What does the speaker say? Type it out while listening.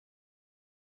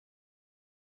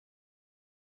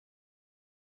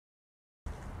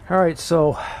All right,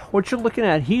 so what you're looking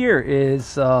at here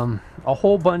is a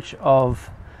whole bunch of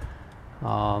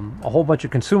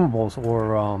consumables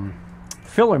or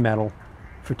filler metal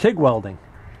for TIG welding.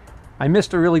 I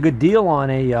missed a really good deal on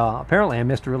apparently I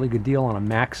missed a really good deal on a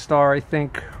Maxstar, I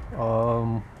think.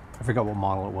 I forgot what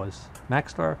model it was.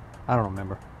 Maxstar? I don't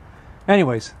remember.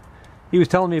 Anyways, he was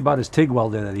telling me about his TIG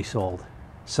welder that he sold.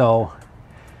 So,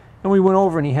 and we went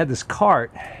over and he had this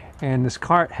cart, and this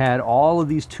cart had all of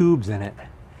these tubes in it.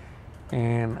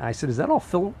 And I said, is that all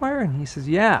filler wire? And he says,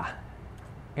 yeah.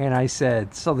 And I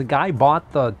said, so the guy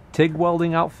bought the TIG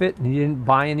welding outfit and he didn't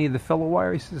buy any of the filler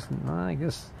wire? He says, no, I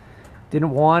guess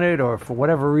didn't want it, or for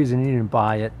whatever reason he didn't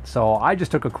buy it. So I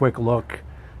just took a quick look,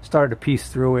 started to piece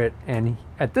through it, and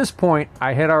at this point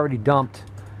I had already dumped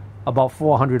about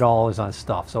 $400 on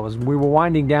stuff. So we were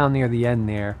winding down near the end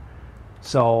there.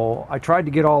 So I tried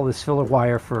to get all this filler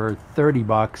wire for 30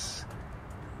 bucks.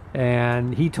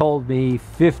 And he told me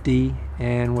 50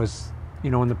 and was,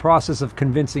 in the process of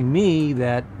convincing me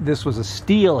that this was a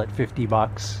steal at 50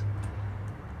 bucks.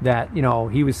 That,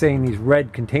 he was saying these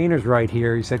red containers right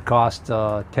here, he said cost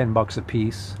 10 bucks a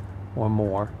piece or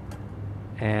more.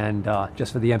 And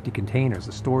just for the empty containers,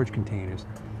 the storage containers.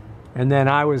 And then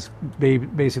I was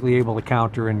basically able to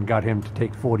counter and got him to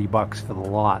take 40 bucks for the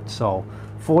lot. So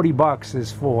 40 bucks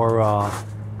is for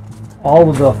all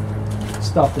of the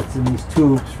stuff that's in these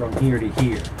tubes from here to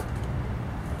here.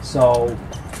 So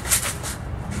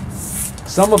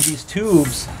some of these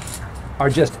tubes are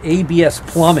just ABS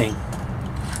plumbing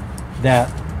that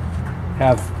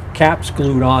have caps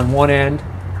glued on one end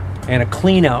and a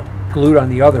clean out glued on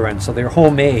the other end. So they're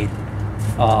homemade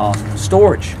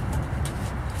storage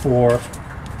for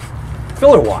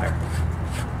filler wire,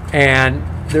 and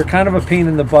they're kind of a pain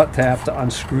in the butt to have to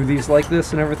unscrew these like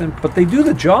this and everything, but they do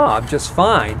the job just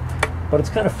fine. But it's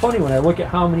kind of funny when I look at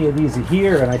how many of these are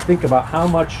here and I think about how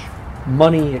much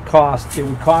money it would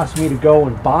cost me to go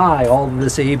and buy all of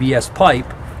this ABS pipe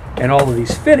and all of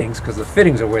these fittings, because the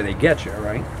fittings are where they get you,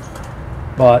 right?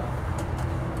 But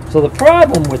so the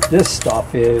problem with this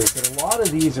stuff is that a lot of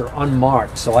these are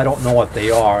unmarked, so I don't know what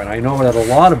they are. And I know that a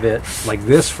lot of it, like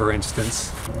this for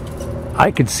instance,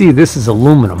 I could see this is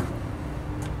aluminum.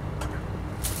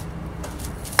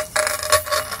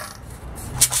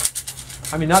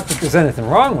 I mean, not that there's anything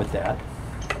wrong with that.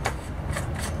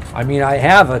 I mean, I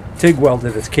have a TIG welder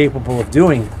that's capable of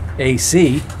doing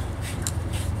AC,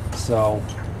 so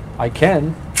I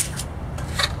can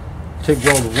TIG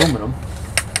weld aluminum.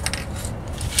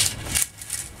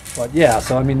 But yeah,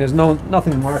 so I mean, there's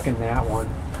nothing marking that one.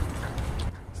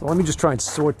 So let me just try and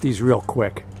sort these real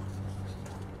quick.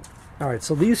 All right,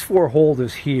 so these four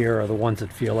holders here are the ones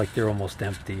that feel like they're almost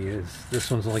empty.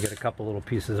 This one's only got a couple little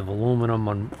pieces of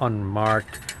aluminum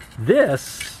unmarked.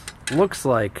 This looks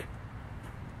like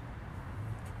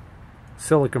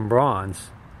silicon bronze,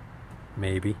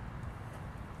 maybe.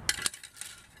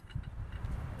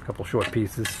 A couple short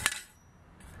pieces.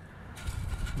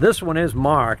 This one is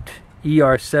marked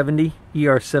ER70,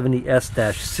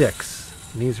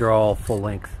 ER70S-6. These are all full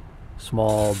length,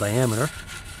 small diameter.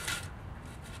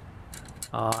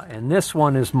 And this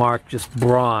one is marked just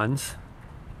bronze,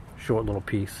 short little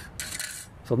piece.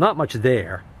 So not much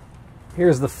there.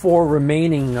 Here's the four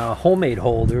remaining homemade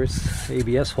holders,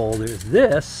 ABS holders.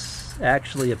 This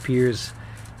actually appears,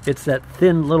 it's that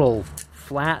thin little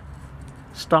flat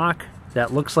stock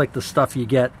that looks like the stuff you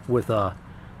get with a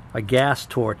gas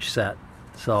torch set.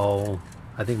 So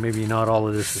I think maybe not all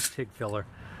of this is TIG filler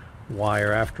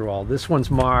wire after all. This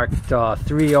one's marked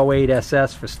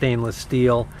 308SS for stainless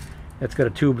steel. It's got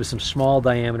a tube with some small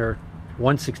diameter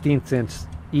 1/16 inch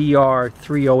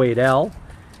ER308L,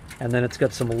 and then it's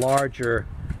got some larger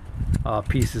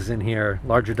pieces in here,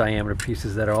 larger diameter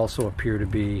pieces that also appear to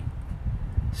be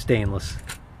stainless.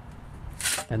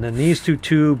 And then these two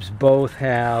tubes both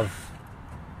have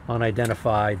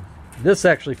unidentified. This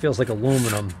actually feels like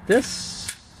aluminum.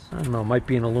 This, I don't know, might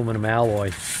be an aluminum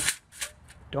alloy.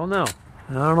 Don't know.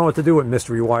 I don't know what to do with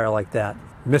mystery wire like that.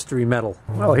 Mystery metal.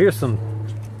 Well, here's some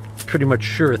pretty much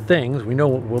sure things. We know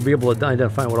we'll be able to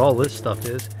identify what all this stuff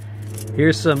is.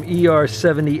 Here's some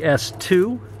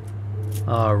ER70S2,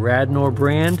 Radnor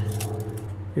brand.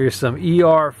 Here's some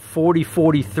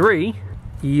ER4043,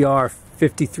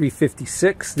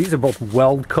 ER5356. These are both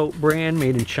Weld Coat brand,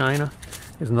 made in China.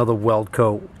 Here's another Weld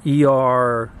Coat,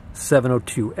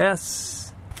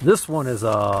 ER702S. This one is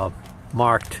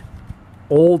marked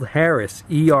Old Harris,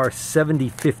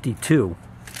 ER7052.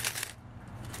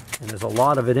 And there's a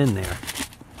lot of it in there.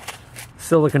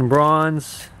 Silicon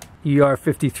bronze,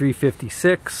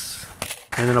 ER5356.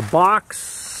 And then a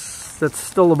box that's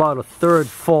still about a third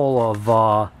full of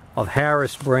of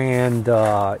Harris brand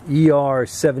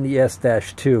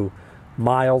ER70S-2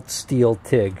 mild steel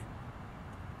TIG.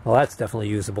 Well, that's definitely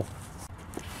usable.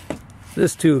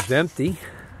 This tube's empty.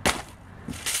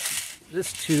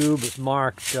 This tube is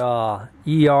marked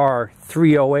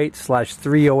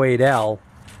ER308/308L,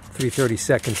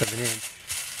 3/32 of an inch.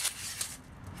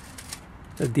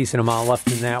 A decent amount left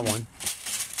in that one.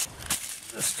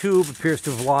 This tube appears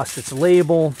to have lost its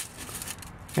label,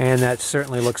 and that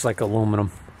certainly looks like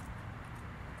aluminum.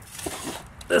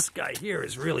 This guy here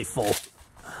is really full. You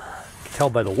can tell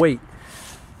by the weight.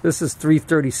 This is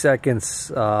 3/32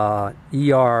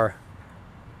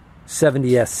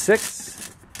 ER70S6.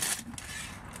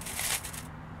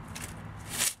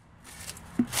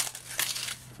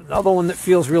 Another one that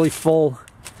feels really full,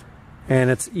 and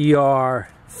it's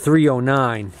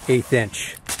ER309 1/8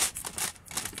 inch.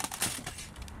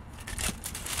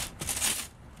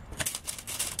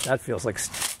 That feels like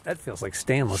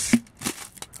stainless.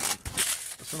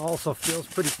 This one also feels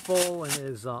pretty full and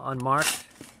is unmarked,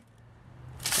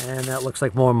 and that looks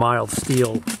like more mild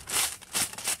steel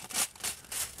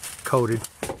coated.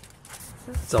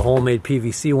 It's a homemade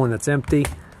PVC one that's empty.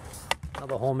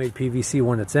 Another homemade PVC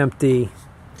one that's empty.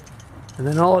 And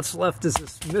then all that's left is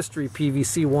this mystery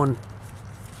PVC one.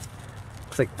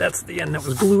 Looks like that's the end that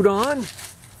was glued on.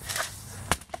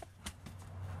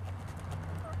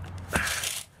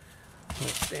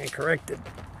 Stand corrected.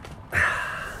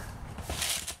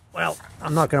 Well,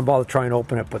 I'm not going to bother trying to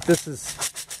open it, but this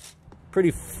is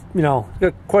pretty, you know,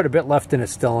 got quite a bit left in it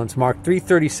still. And it's marked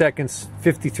 3/32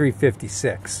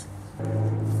 53/56.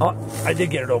 Oh, I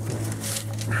did get it open.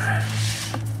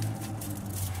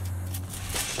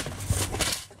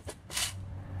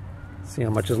 See how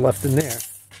much is left in there.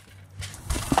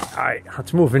 Alright,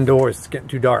 let's move indoors. It's getting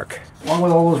too dark. Along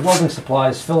with all those welding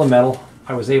supplies, filler metal,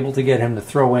 I was able to get him to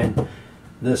throw in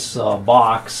this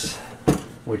box,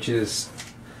 which is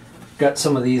got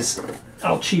some of these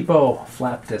El Cheapo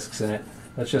flap discs in it.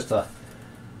 That's just a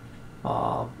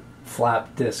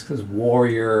flap disc. This is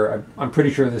Warrior. I'm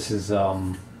pretty sure this is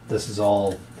all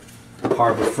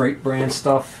Harbor Freight brand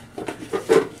stuff.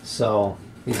 So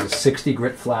these are 60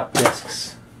 grit flap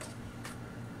discs.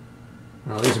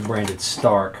 Now these are branded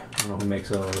Stark. I don't know who makes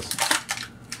those.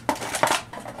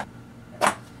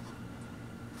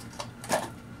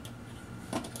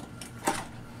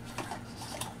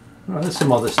 Oh, there's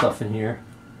some other stuff in here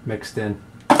mixed in.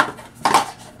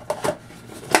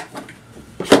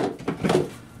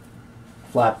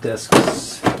 Flap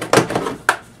discs,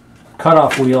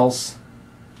 cutoff wheels,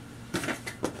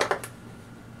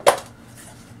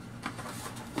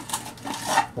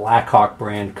 Blackhawk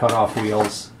brand cutoff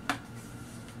wheels.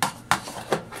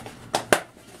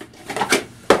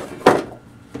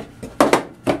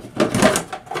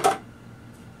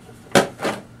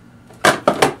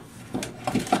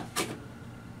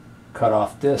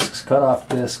 Cutoff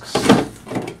discs,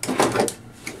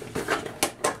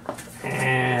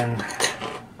 and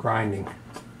grinding.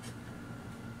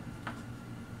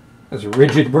 There's a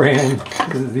Rigid brand.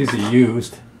 These are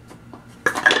used.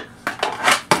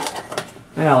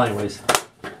 Well, anyways,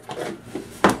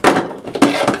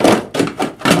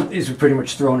 these were pretty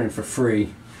much thrown in for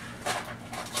free.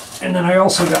 And then I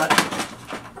also got,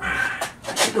 I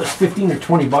think it was 15 or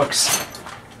 20 bucks.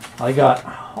 I got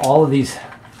all of these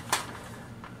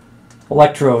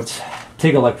electrodes,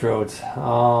 TIG electrodes.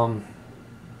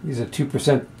 These are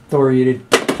 2% thoriated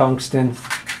tungsten,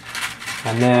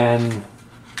 and then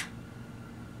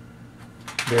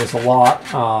there's a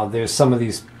lot. There's some of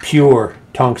these pure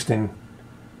tungsten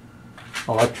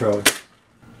electrodes.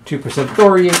 2%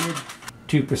 thoriated,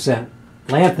 2%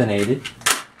 lanthanated,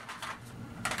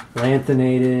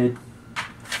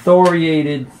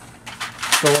 thoriated.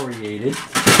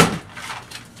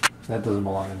 That doesn't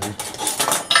belong in there.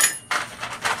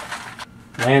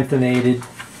 Lanthanated,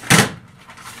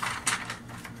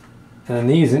 and then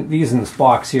these in this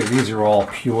box here, these are all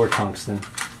pure tungsten.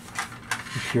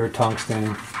 Pure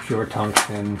tungsten.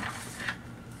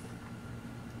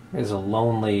 There's a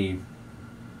Lonely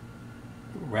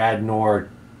Radnor.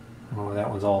 Oh, that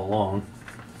one's all alone.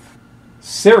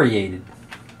 Seriated.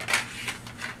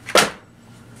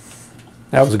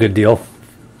 That was a good deal.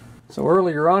 So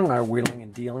earlier on in our wheeling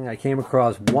and dealing, I came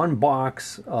across one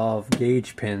box of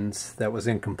gauge pins that was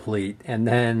incomplete. And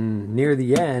then near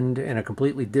the end, in a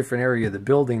completely different area of the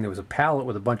building, there was a pallet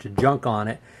with a bunch of junk on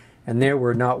it. And there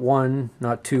were not one,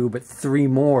 not two, but three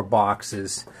more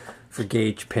boxes for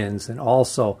gauge pins. And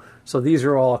also, so these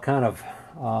are all kind of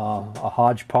a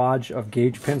hodgepodge of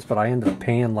gauge pins, but I ended up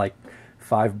paying like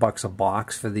 $5 a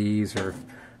box for these, or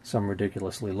some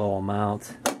ridiculously low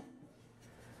amount.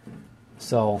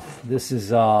 So this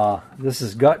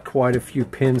has got quite a few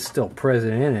pins still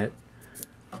present in it,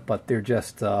 but they're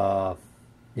just you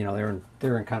know,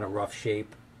 they're in kind of rough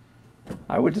shape.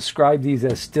 I would describe these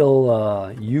as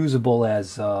still usable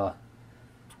as I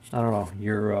don't know,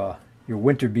 your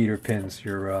winter beater pins,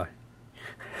 your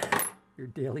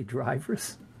daily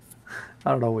drivers.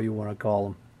 I don't know what you want to call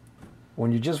them.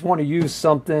 When you just want to use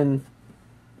something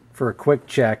for a quick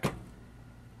check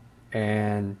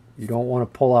and you don't want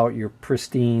to pull out your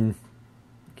pristine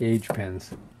gauge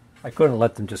pins. I couldn't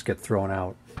let them just get thrown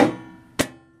out.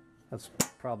 That's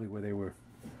probably where they were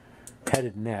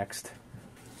headed next.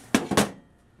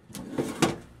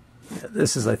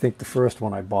 This is, I think, the first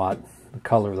one I bought. The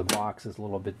color of the box is a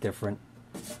little bit different.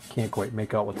 Can't quite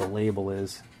make out what the label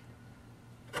is.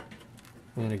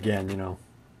 And again, you know,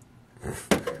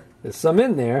 there's some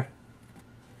in there.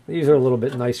 These are a little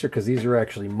bit nicer because these are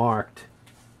actually marked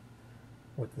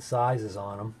with the sizes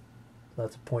on them. So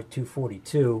that's a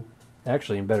 .242.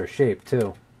 Actually in better shape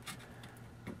too.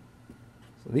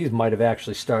 So these might have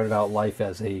actually started out life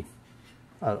as a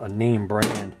name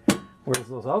brand. Whereas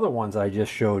those other ones I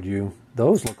just showed you,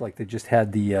 those look like they just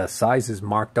had the sizes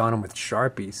marked on them with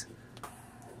Sharpies.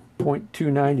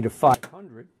 .290 to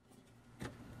 500.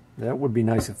 That would be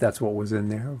nice if that's what was in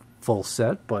there, full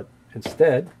set, but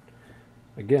instead,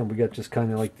 again, we got just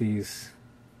kind of like these.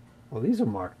 Well, these are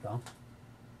marked though.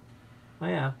 Oh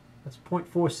yeah, that's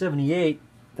 .478.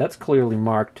 That's clearly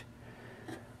marked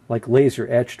like laser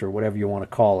etched or whatever you want to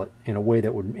call it, in a way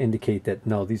that would indicate that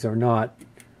no, these are not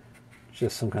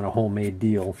just some kind of homemade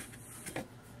deal.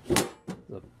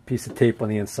 The piece of tape on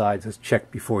the inside says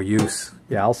check before use.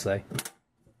 Yeah, I'll say.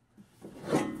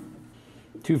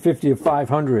 250 to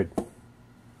 500.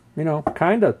 You know,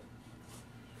 kind of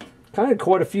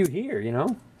quite a few here, you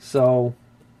know. So,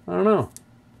 I don't know.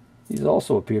 These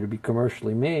also appear to be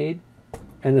commercially made.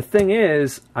 And the thing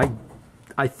is, I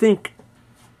think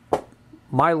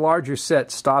my larger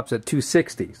set stops at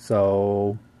 260.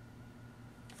 So,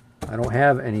 I don't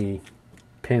have any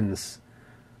pins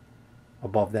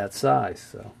above that size.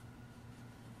 So,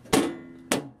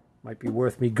 might be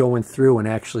worth me going through and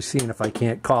actually seeing if I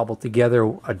can't cobble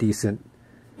together a decent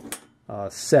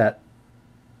set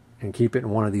and keep it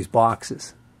in one of these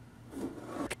boxes.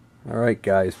 Alright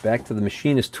guys, back to the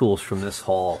machinist tools from this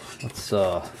haul. Let's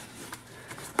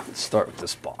start with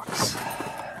this box.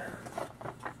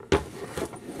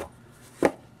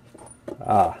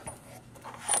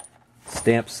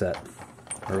 Stamp set,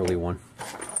 early one.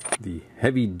 The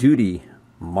heavy duty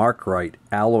Markwright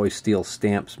alloy steel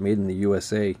stamps made in the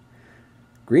USA.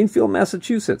 Greenfield,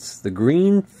 Massachusetts, the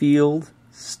Greenfield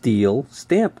Steel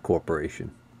Stamp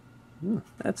Corporation.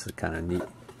 That's a kind of neat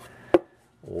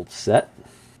old set.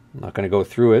 I'm not going to go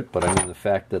through it, but I mean the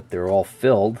fact that they're all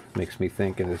filled makes me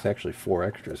think, and there's actually 4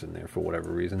 extras in there for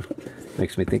whatever reason,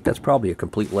 makes me think that's probably a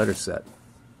complete letter set.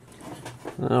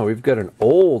 Oh, we've got an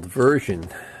old version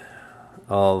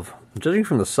of, judging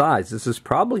from the size, this is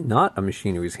probably not a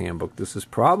machinery's handbook. This is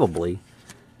probably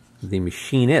the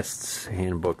machinist's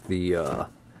handbook, the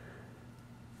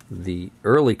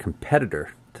early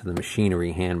competitor to the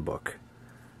machinery handbook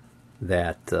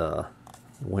that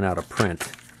went out of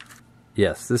print.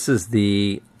 Yes, this is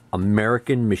the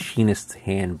American Machinist's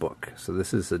Handbook. So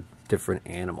this is a different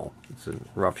animal. It's in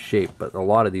rough shape, but a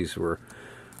lot of these were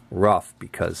rough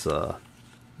because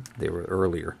they were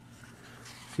earlier.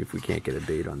 See if we can't get a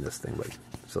date on this thing. But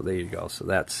so there you go. So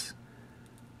that's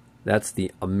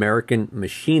the American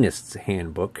Machinist's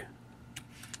Handbook.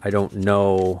 I don't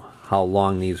know how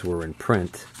long these were in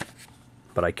print,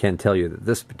 but I can tell you that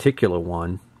this particular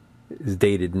one is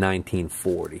dated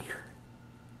 1940.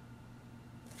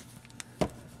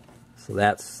 So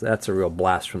that's a real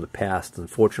blast from the past.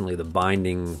 Unfortunately, the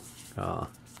binding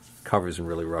cover's in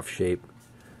really rough shape.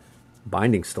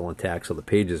 Binding's still intact, so the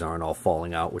pages aren't all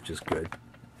falling out, which is good.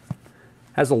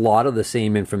 Has a lot of the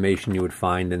same information you would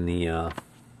find in the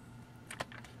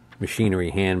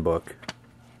machinery handbook,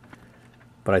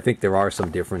 but I think there are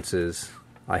some differences.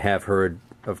 I have heard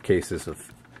of cases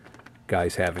of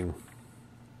guys having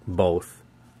both.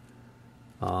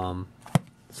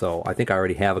 So I think I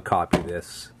already have a copy of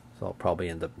this, so I'll probably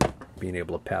end up being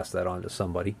able to pass that on to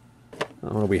somebody.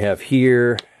 What do we have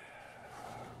here?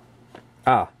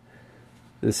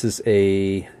 This is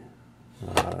a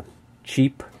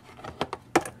cheap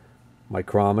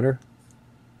micrometer,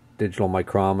 digital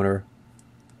micrometer.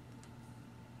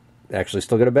 Actually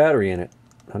still got a battery in it.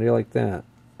 How do you like that?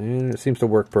 And it seems to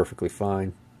work perfectly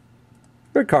fine.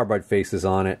 There are carbide faces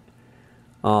on it.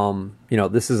 You know,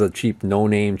 this is a cheap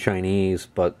no-name Chinese,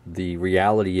 but the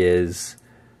reality is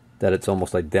that it's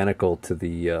almost identical to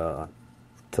the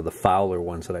to the Fowler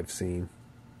ones that I've seen.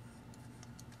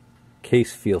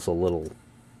 Case feels a little,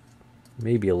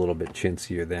 maybe a little bit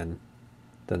chintzier than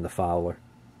the Fowler,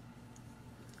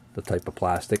 the type of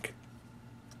plastic.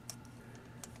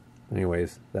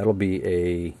 Anyways, that'll be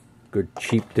a good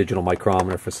cheap digital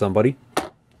micrometer for somebody.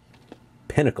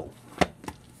 Pinnacle.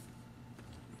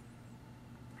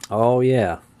 Oh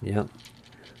yeah, yeah.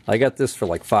 I got this for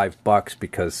like $5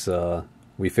 because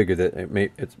we figured that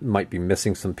it might be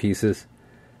missing some pieces.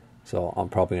 So I'm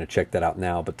probably going to check that out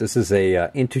now. But this is a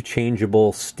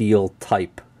interchangeable steel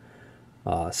type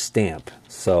stamp.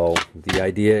 So the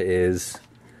idea is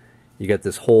you get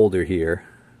this holder here,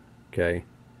 okay?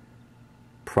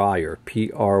 Pryor,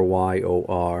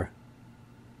 Pryor,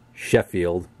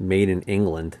 Sheffield, made in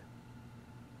England.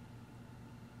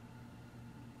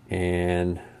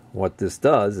 And what this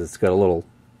does is it's got a little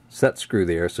set screw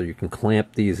there, so you can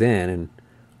clamp these in and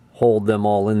hold them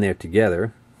all in there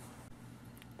together.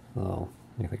 So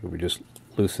I think if we just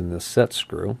loosen this set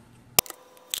screw.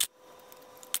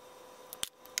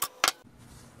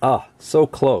 Ah, so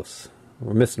close.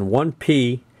 We're missing one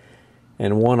P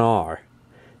and one R.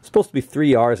 It's supposed to be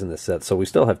 3 R's in this set, so we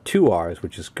still have 2 R's,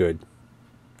 which is good.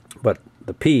 But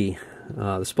the P,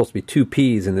 there's supposed to be 2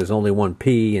 P's and there's only 1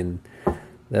 P, and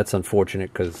that's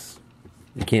unfortunate because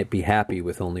you can't be happy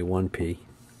with only 1 P.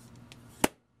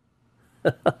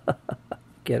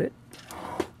 Get it?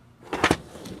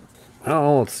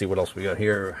 Oh, let's see what else we got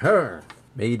here.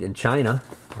 Made in China,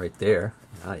 right there.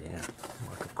 Oh yeah,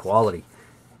 mark of quality.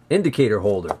 Indicator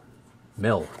holder,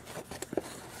 mill.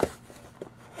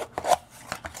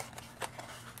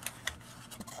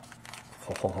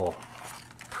 Oh,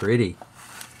 pretty.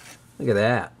 Look at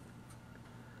that.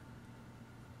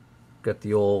 Got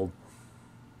the old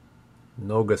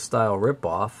Noga style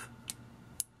ripoff,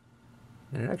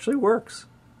 and it actually works.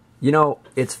 You know,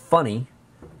 it's funny.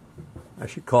 I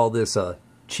should call this a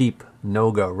cheap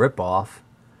Noga ripoff,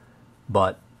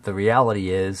 but the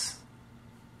reality is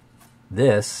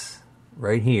this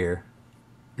right here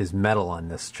is metal on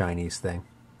this Chinese thing,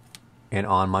 and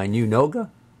on my new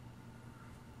Noga,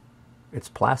 it's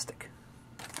plastic.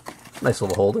 Nice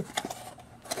little holder.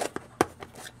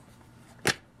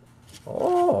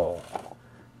 Oh,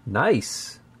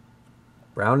 nice.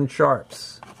 Brown and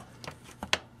Sharps.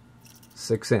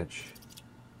 6-inch.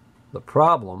 The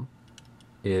problem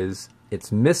is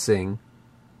it's missing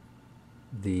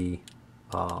the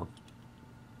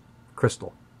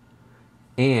crystal.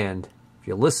 And if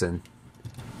you listen,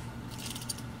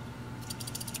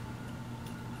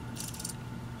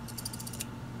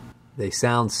 they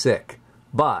sound sick.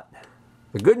 But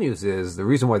the good news is the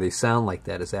reason why they sound like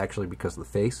that is actually because the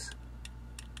face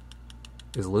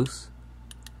is loose.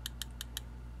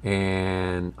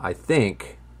 And I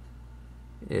think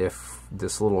if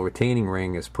this little retaining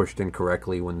ring is pushed in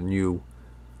correctly when the new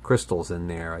crystal's in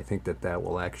there, I think that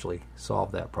will actually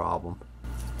solve that problem.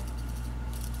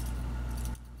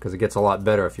 Because it gets a lot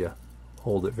better if you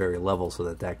hold it very level so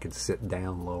that can sit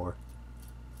down lower.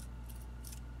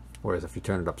 Whereas if you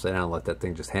turn it upside down and let that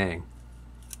thing just hang,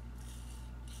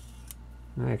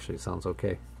 actually it sounds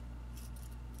okay.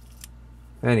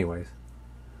 Anyways.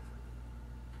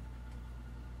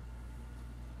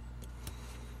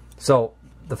 So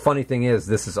the funny thing is,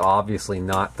 this is obviously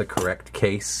not the correct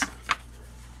case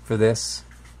for this.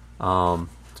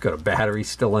 It's got a battery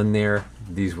still in there.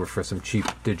 These were for some cheap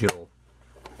digital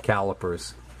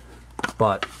calipers,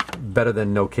 but better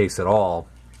than no case at all.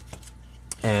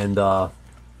 And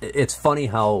it's funny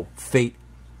how fate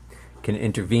can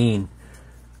intervene.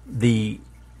 The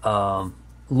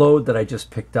load that I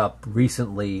just picked up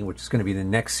recently, which is going to be the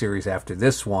next series after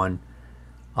this one,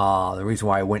 the reason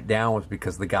why I went down was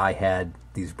because the guy had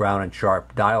these Brown and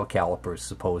Sharp dial calipers,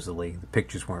 supposedly. The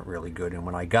pictures weren't really good, and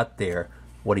when I got there,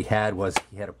 what he had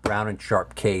a Brown and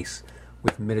Sharp case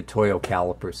with Mitutoyo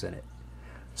calipers in it.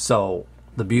 So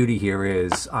the beauty here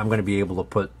is I'm going to be able to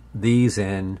put these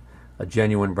in a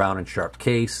genuine Brown and Sharp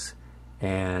case,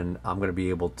 and I'm going to be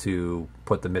able to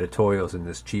put the Mitutoyos in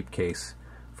this cheap case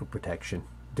for protection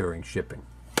during shipping.